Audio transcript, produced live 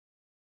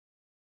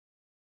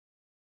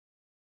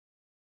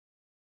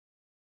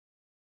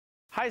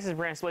Hi, this is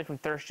Brandon Splay from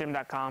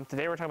thirstgym.com.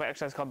 Today we're talking about an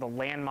exercise called the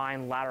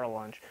Landmine Lateral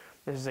Lunge.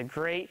 This is a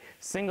great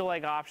single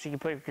leg option you can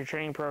put with your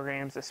training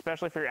programs,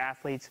 especially for your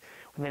athletes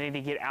when they need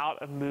to get out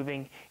of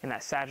moving in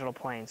that sagittal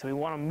plane. So we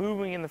want them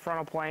moving in the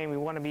frontal plane. We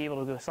want to be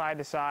able to go side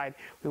to side.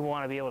 We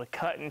want to be able to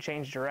cut and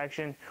change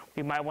direction.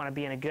 We might want to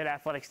be in a good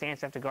athletic stance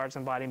to have to guard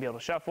somebody and be able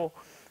to shuffle.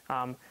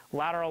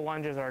 Lateral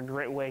lunges are a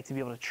great way to be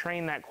able to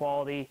train that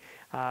quality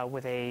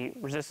with a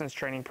resistance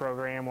training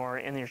program or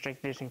in your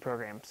strength conditioning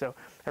program. So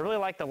I really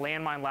like the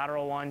Landmine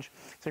Lateral Lunge.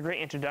 It's a great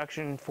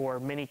introduction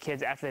for many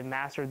kids after they've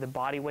mastered the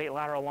body weight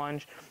lateral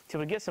lunge to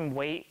be able to get some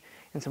weight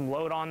and some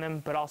load on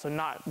them, but also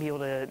not be able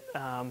to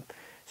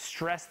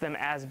stress them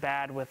as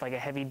bad with like a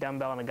heavy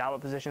dumbbell in a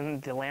goblet position.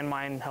 The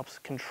Landmine helps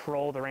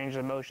control the range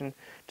of motion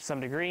to some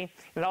degree.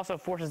 It also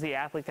forces the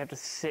athlete to have to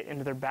sit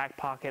into their back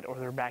pocket or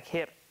their back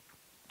hip,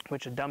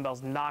 which a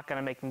dumbbell's not going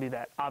to make them do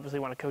that. Obviously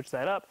you want to coach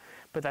that up,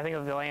 but I think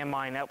the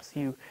Landmine helps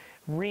you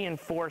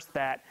reinforce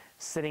that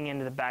sitting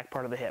into the back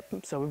part of the hip.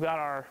 So we've got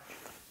our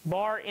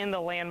bar in the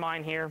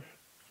Landmine here,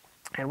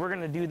 and we're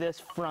going to do this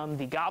from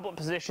the goblet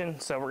position.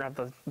 So we're going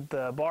to have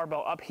the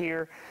barbell up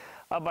here,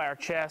 up by our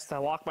chest. I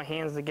lock my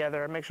hands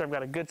together. I make sure I've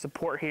got a good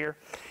support here.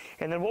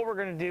 And then what we're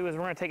going to do is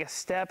we're going to take a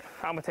step.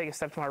 I'm going to take a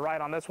step to my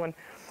right on this one,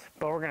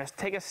 but we're going to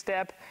take a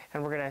step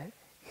and we're going to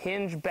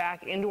hinge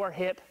back into our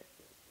hip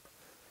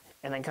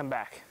and then come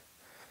back.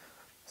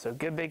 So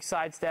good big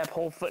side step,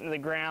 hold foot into the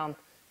ground,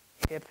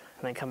 hip,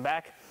 and then come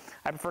back.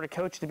 I prefer to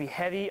coach to be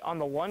heavy on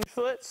the lunge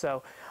foot,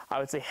 so I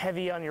would say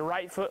heavy on your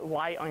right foot,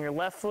 light on your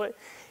left foot.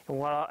 And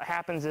what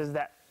happens is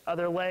that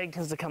other leg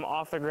tends to come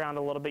off the ground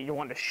a little bit. You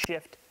want to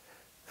shift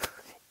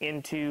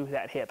into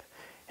that hip.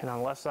 And on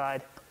the left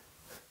side.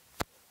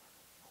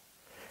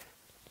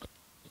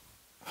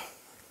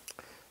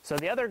 So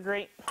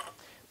the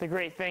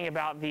great thing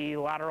about the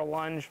lateral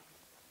lunge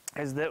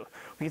is that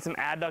we get some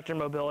adductor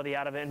mobility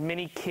out of it. And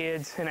many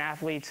kids and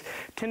athletes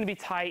tend to be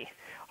tight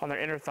on their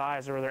inner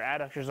thighs or where their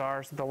adductors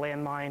are, so the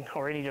Landmine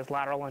or any just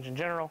lateral lunge in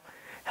general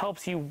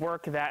helps you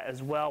work that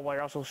as well while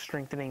you're also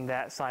strengthening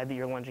that side that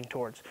you're lunging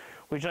towards.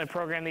 We generally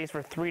program these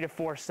for 3 to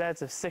 4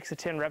 sets of 6 to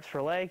 10 reps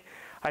per leg.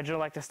 I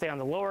generally like to stay on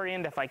the lower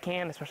end if I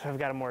can, especially if I've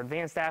got a more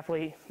advanced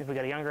athlete. If we've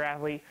got a younger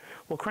athlete,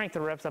 we'll crank the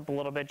reps up a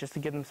little bit just to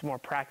give them some more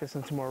practice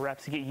and some more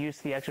reps to get used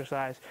to the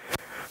exercise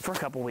for a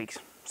couple weeks.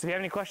 So if you have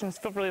any questions,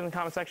 feel free to leave in the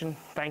comment section.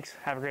 Thanks.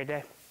 Have a great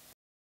day.